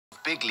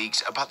big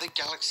leaks about the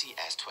Galaxy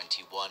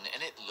S21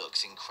 and it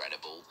looks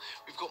incredible.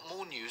 We've got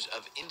more news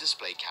of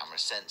in-display camera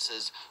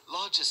sensors,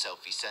 larger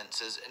selfie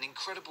sensors, an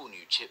incredible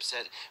new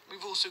chipset, and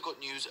we've also got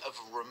news of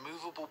a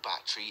removable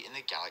battery in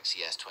the Galaxy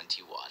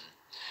S21.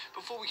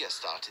 Before we get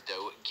started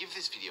though, give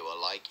this video a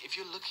like if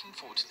you're looking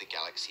forward to the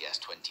Galaxy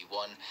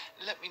S21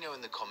 and let me know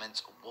in the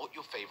comments what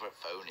your favourite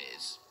phone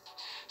is.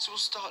 So we'll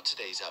start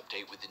today's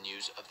update with the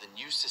news of the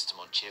new system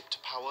on chip to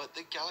power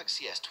the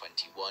Galaxy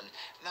S21,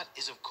 and that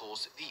is of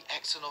course the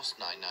Exynos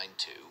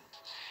 992.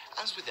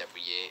 As with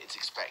every year, it's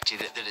expected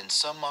that in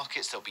some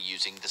markets they'll be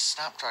using the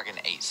Snapdragon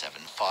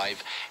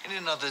 875 and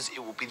in others it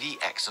will be the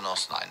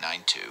Exynos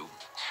 992.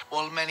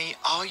 While many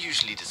are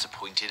usually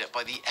disappointed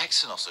by the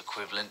Exynos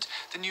equivalent,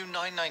 the new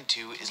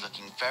 992 is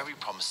looking very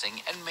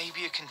promising and may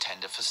be a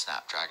contender for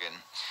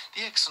Snapdragon.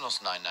 The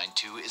Exynos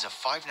 992 is a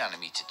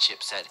 5nm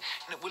chipset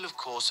and it will of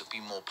course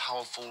be more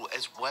powerful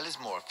as well as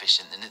more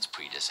efficient than its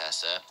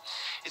predecessor.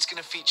 It's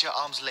going to feature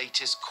ARM's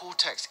latest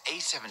Cortex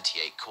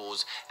A78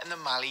 cores and the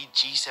Mali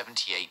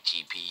G78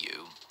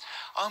 GPU.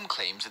 ARM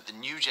claims that the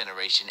new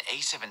generation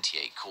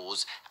A78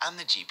 cores and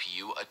the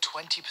GPU are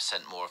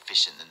 20% more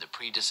efficient than the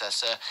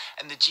predecessor,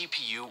 and the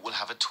GPU will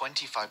have a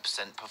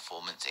 25%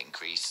 performance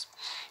increase.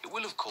 It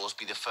will of course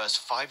be the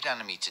first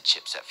 5nm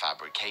chipset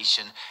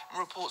fabrication, and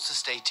reports are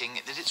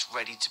stating that it's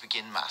ready to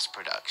begin mass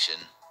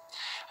production.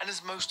 And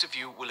as most of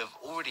you will have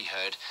already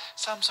heard,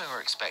 Samsung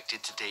are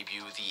expected to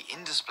debut the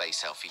in-display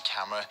selfie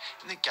camera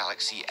in the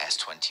Galaxy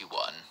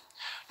S21.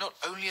 Not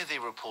only are they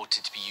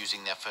reported to be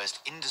using their first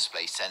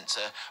in-display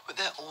sensor, but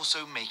they're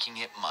also making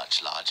it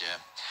much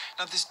larger.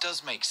 Now this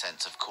does make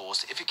sense of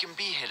course. If it can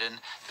be hidden,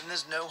 then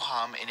there's no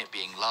harm in it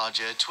being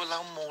larger to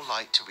allow more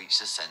light to reach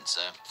the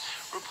sensor.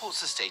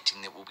 Reports are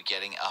stating that we'll be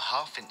getting a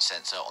 1/2-inch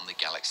sensor on the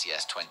Galaxy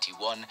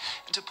S21,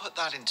 and to put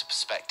that into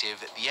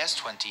perspective, the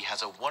S20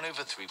 has a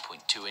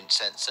 1/3.2-inch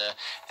sensor,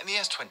 and the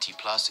S20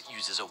 Plus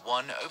uses a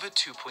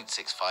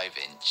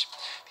 1/2.65-inch.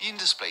 The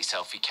in-display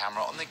selfie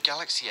camera on the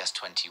Galaxy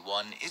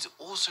S21 is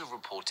also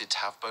reported to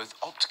have both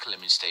optical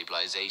image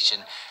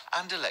stabilization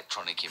and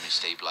electronic image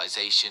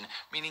stabilization,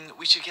 meaning that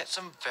we should get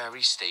some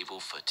very stable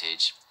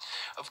footage.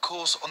 Of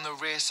course, on the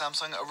rear,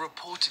 Samsung are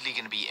reportedly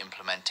going to be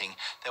implementing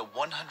their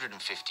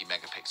 150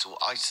 megapixel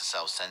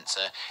ISOCELL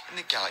sensor in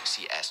the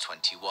Galaxy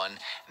S21,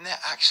 and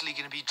they're actually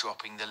going to be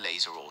dropping the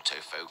laser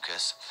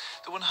autofocus.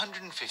 The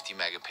 150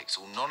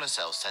 megapixel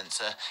non-ISOCELL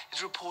sensor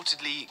is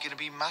reportedly going to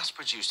be mass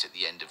produced at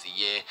the end of the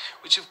year,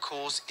 which of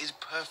course is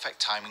perfect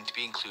timing to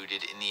be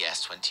included in the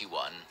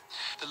S21.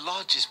 The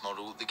largest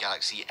model, the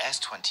Galaxy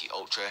S20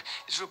 Ultra,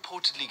 is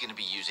reportedly going to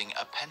be using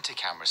a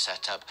pentacamera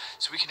setup,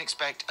 so we can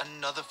expect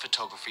another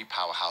photography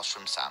powerhouse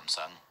from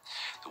Samsung.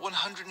 The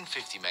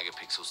 150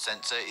 megapixel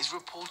sensor is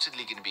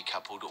reportedly going to be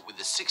coupled with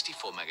a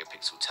 64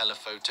 megapixel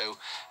telephoto,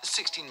 a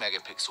 16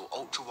 megapixel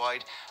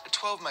ultra-wide, a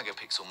 12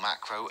 megapixel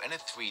macro, and a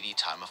 3D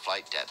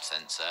time-of-flight depth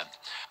sensor.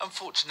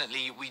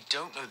 Unfortunately, we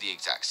don't know the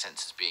exact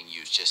sensors being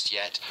used just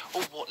yet,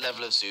 or what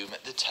level of zoom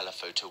the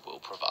telephoto will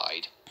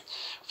provide.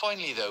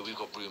 Finally though, we've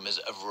got rumours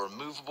of a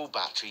removable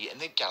battery in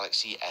the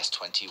Galaxy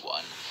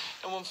S21.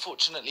 Now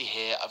unfortunately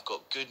here I've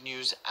got good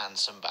news and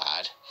some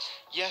bad.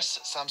 Yes,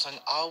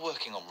 Samsung are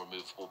working on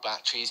removable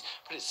batteries,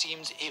 but it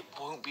seems it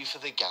won't be for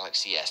the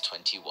Galaxy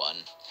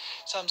S21.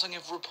 Samsung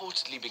have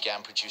reportedly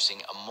began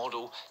producing a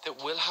model that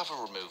will have a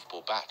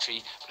removable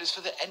battery, but it's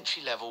for the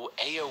entry-level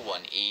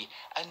A01E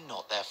and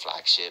not their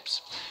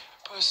flagships.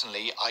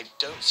 Personally, I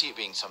don't see it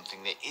being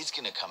something that is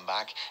going to come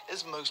back,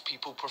 as most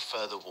people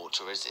prefer the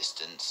water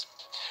resistance.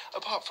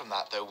 Apart from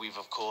that though, we've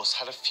of course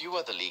had a few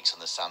other leaks on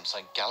the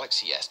Samsung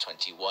Galaxy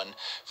S21.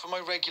 For my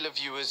regular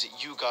viewers,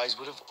 you guys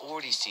would have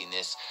already seen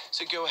this,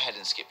 so go ahead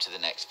and skip to the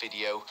next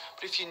video.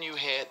 But if you're new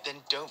here,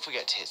 then don't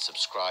forget to hit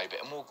subscribe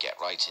and we'll get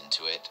right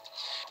into it.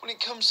 When it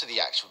comes to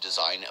the actual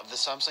design of the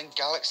Samsung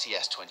Galaxy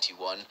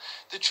S21,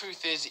 the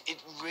truth is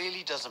it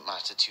really doesn't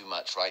matter too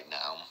much right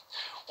now.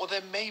 While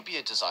there may be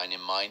a design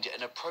in mind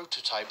and a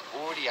prototype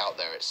already out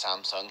there at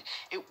Samsung,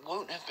 it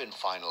won't have been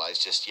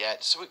finalized just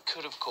yet, so it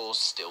could of course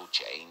still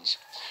change.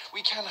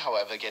 We can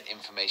however get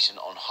information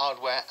on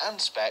hardware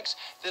and specs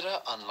that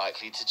are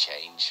unlikely to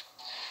change.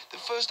 The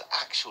first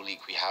actual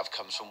leak we have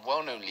comes from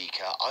well-known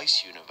leaker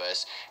Ice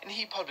Universe, and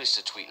he published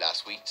a tweet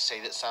last week to say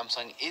that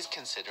Samsung is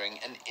considering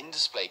an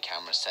in-display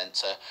camera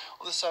sensor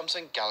on the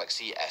Samsung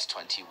Galaxy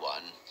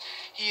S21.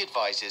 He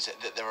advises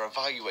that they're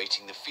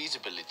evaluating the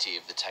feasibility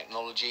of the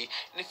technology,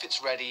 and if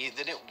it's ready,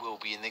 then it will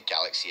be in the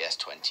Galaxy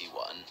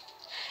S21.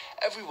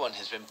 Everyone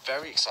has been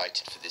very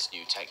excited for this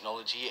new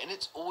technology, and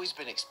it's always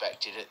been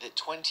expected that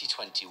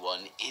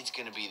 2021 is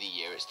going to be the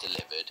year it's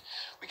delivered.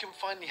 We can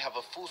finally have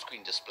a full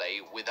screen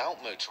display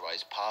without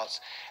motorized parts,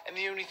 and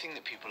the only thing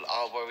that people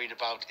are worried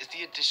about is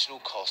the additional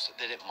cost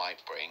that it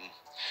might bring.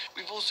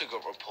 We've also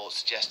got reports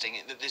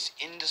suggesting that this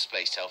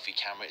in-display selfie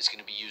camera is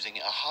going to be using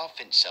a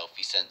 1/2-inch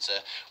selfie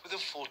sensor with a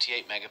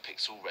 48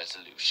 megapixel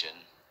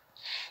resolution.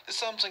 The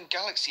Samsung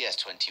Galaxy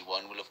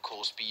S21 will of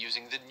course be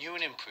using the new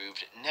and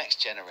improved next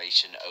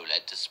generation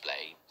OLED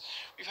display.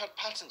 We've had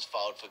patents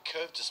filed for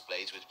curved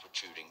displays with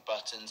protruding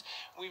buttons,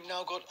 and we've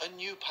now got a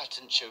new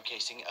patent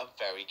showcasing a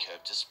very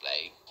curved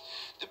display.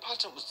 The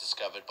patent was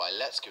discovered by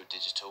Let's Go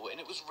Digital and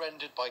it was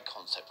rendered by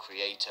concept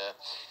creator.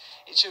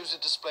 It shows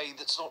a display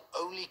that's not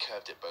only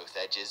curved at both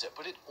edges,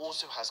 but it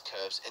also has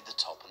curves at the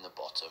top and the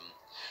bottom.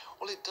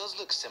 While it does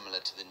look similar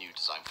to the new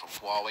design from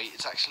Huawei,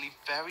 it's actually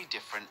very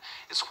different,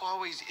 as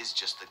Huawei's is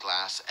just the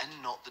glass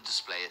and not the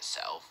display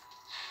itself.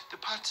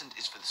 The patent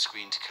is for the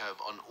screen to curve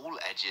on all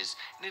edges,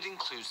 and it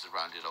includes the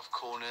rounded off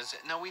corners.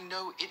 Now we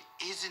know it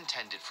is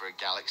intended for a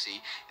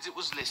Galaxy, as it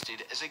was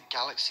listed as a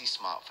Galaxy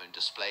smartphone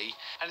display,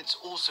 and it's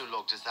also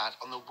logged as that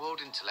on the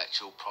World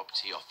Intellectual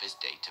Property Office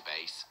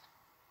database.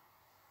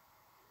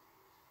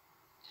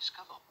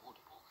 Discover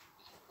Audible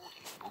with an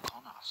audiobook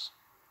on us.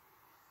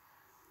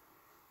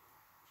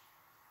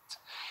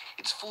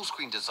 Its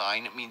full-screen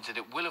design means that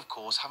it will of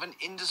course have an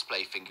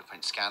in-display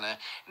fingerprint scanner,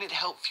 and it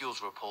helped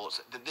fuels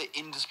reports that the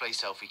in-display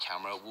selfie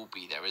camera will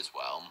be there as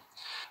well.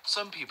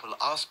 Some people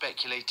are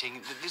speculating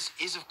that this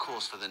is of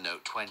course for the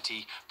Note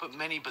 20, but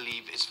many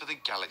believe it's for the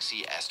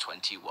Galaxy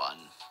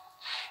S21.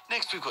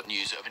 Next we've got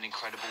news of an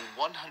incredible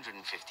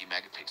 150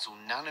 megapixel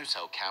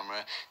nanocell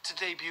camera to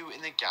debut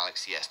in the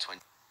Galaxy S20.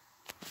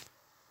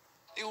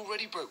 They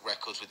already broke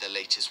records with their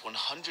latest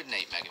 108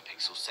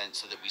 megapixel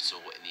sensor that we saw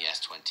in the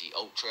S20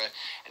 Ultra,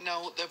 and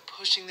now they're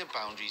pushing the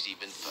boundaries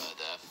even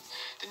further.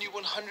 The new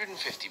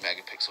 150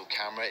 megapixel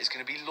camera is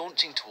going to be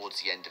launching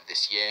towards the end of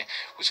this year,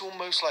 which will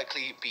most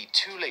likely be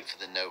too late for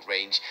the Note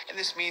range, and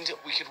this means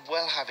we could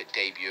well have it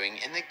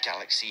debuting in the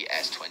Galaxy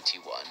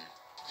S21.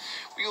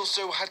 We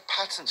also had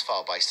patents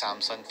filed by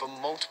Samsung for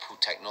multiple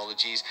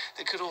technologies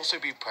that could also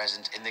be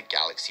present in the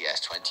Galaxy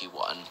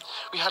S21.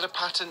 We had a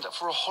patent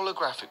for a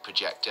holographic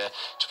projector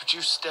to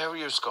produce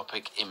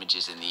stereoscopic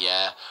images in the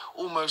air,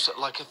 almost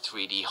like a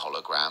 3D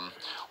hologram.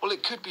 While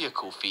it could be a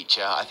cool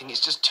feature, I think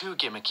it's just too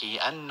gimmicky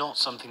and not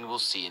something we'll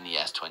see in the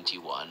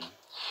S21.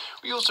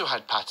 We also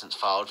had patents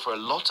filed for a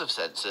lot of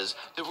sensors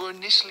that were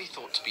initially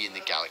thought to be in the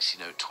Galaxy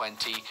Note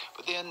 20,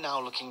 but they are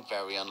now looking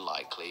very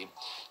unlikely.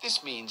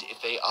 This means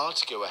if they are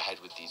to go ahead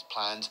with these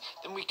plans,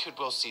 then we could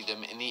well see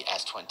them in the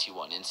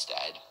S21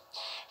 instead.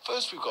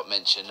 First, we've got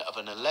mention of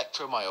an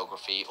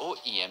electromyography or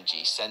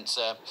EMG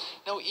sensor.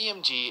 Now,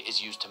 EMG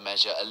is used to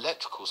measure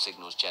electrical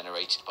signals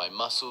generated by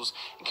muscles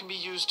and can be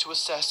used to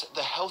assess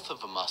the health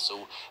of a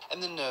muscle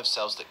and the nerve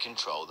cells that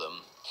control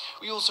them.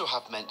 We also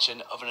have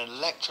mention of an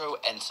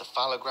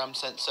electroencephalogram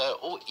sensor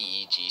or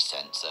EEG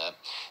sensor.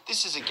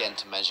 This is again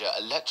to measure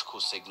electrical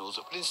signals,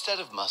 but instead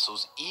of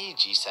muscles,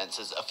 EEG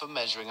sensors are for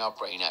measuring our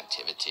brain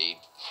activity.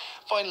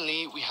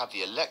 Finally, we have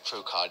the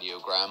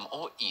electrocardiogram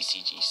or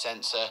ECG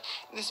sensor,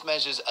 and this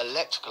measures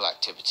electrical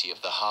activity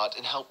of the heart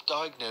and help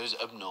diagnose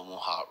abnormal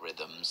heart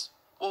rhythms.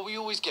 While we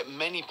always get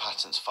many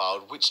patents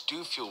filed which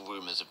do fuel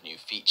rumours of new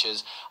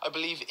features, I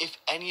believe if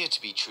any are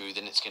to be true,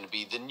 then it's going to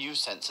be the new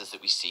sensors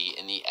that we see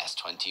in the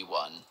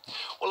S21.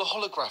 While a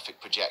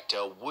holographic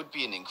projector would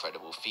be an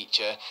incredible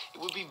feature,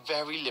 it would be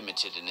very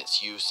limited in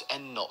its use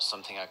and not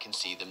something I can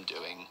see them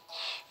doing.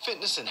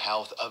 Fitness and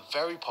health are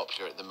very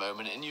popular at the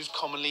moment and used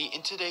commonly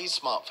in today's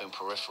smartphone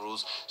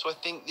peripherals, so I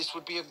think this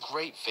would be a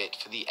great fit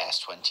for the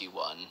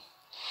S21.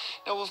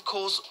 Now, of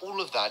course, all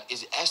of that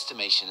is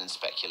estimation and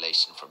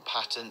speculation from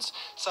patents.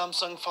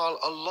 Samsung file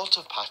a lot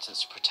of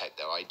patents to protect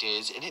their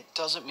ideas, and it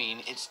doesn't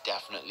mean it's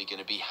definitely going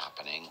to be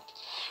happening.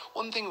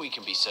 One thing we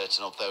can be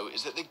certain of, though,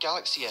 is that the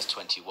Galaxy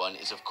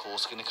S21 is, of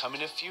course, going to come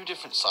in a few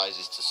different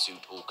sizes to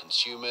suit all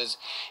consumers.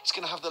 It's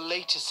going to have the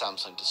latest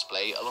Samsung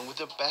display, along with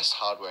the best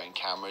hardware and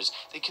cameras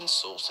they can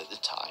source at the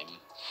time.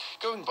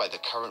 Going by the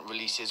current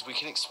releases, we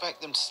can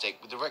expect them to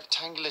stick with the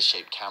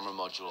rectangular-shaped camera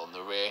module on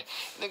the rear,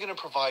 and they're going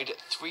to provide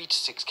 3 to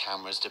 6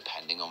 cameras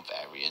depending on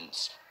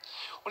variants.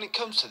 When it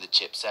comes to the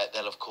chipset,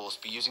 they'll of course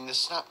be using the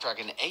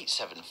Snapdragon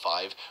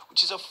 875,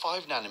 which is a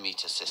 5nm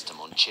system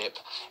on chip.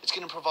 It's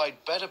going to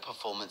provide better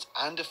performance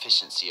and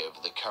efficiency over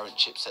the current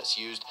chipsets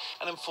used,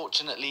 and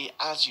unfortunately,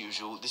 as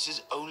usual, this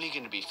is only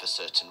going to be for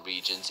certain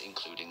regions,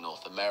 including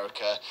North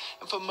America,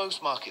 and for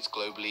most markets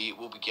globally,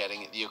 we'll be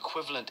getting the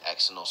equivalent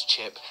Exynos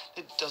chip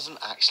that doesn't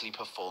actually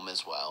perform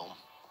as well.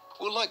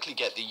 We'll likely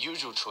get the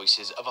usual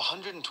choices of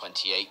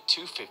 128,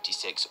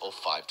 256 or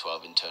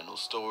 512 internal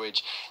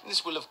storage, and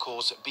this will of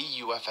course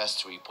be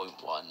UFS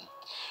 3.1.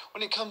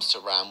 When it comes to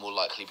RAM, we'll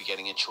likely be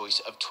getting a choice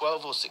of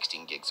 12 or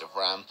 16 gigs of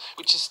RAM,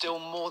 which is still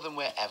more than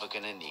we're ever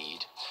going to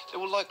need. There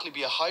will likely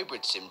be a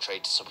hybrid SIM tray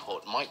to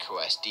support micro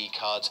SD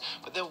cards,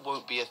 but there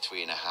won't be a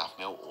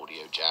 3.5mm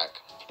audio jack.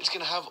 It's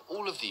going to have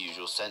all of the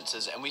usual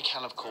sensors, and we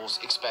can of course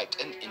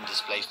expect an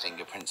in-display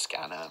fingerprint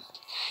scanner.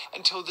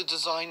 Until the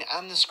design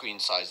and the screen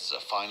sizes are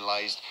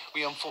finalized,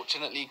 we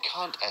unfortunately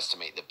can't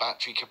estimate the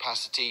battery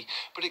capacity,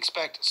 but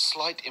expect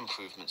slight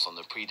improvements on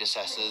the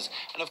predecessors,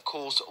 and of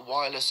course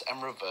wireless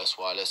and reverse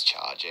wireless wireless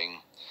charging.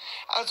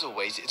 As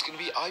always, it's going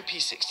to be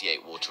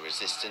IP68 water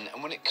resistant,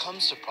 and when it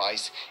comes to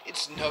price,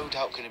 it's no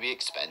doubt going to be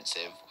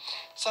expensive.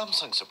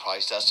 Samsung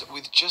surprised us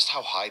with just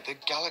how high the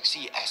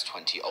Galaxy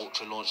S20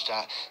 Ultra launched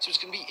at, so it's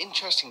going to be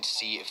interesting to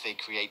see if they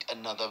create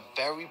another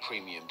very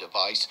premium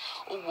device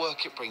or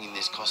work at bringing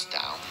this cost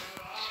down.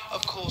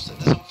 Of course,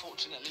 there's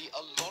unfortunately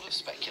a lot of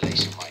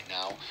speculation right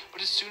now,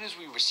 but as soon as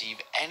we receive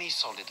any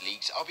solid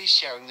leaks, I'll be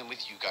sharing them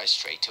with you guys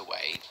straight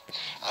away.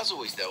 As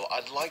always though,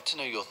 I'd like to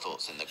know your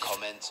thoughts in the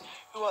comments.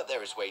 Who out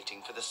there is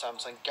waiting for the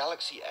Samsung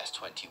Galaxy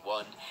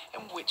S21,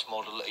 and which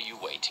model are you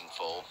waiting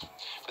for?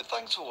 But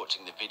thanks for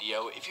watching the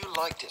video. If you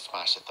liked it,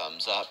 smash a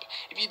thumbs up.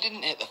 If you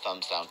didn't, hit the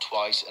thumbs down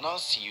twice, and I'll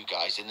see you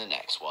guys in the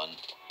next one.